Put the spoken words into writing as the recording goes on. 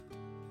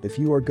If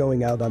you are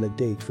going out on a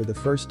date for the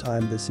first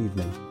time this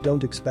evening,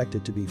 don't expect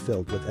it to be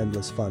filled with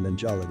endless fun and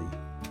jollity.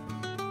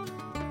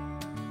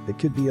 It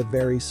could be a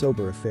very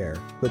sober affair,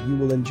 but you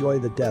will enjoy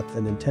the depth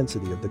and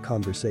intensity of the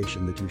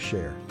conversation that you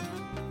share.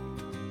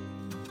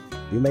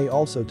 You may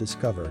also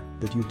discover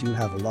that you do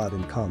have a lot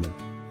in common.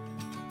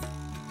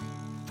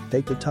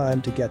 Take the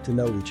time to get to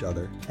know each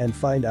other and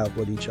find out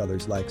what each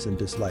other's likes and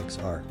dislikes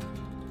are.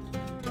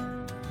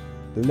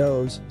 Who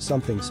knows,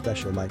 something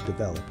special might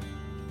develop.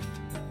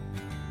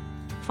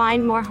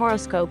 Find more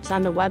horoscopes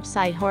on the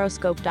website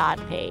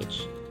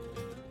horoscope.page.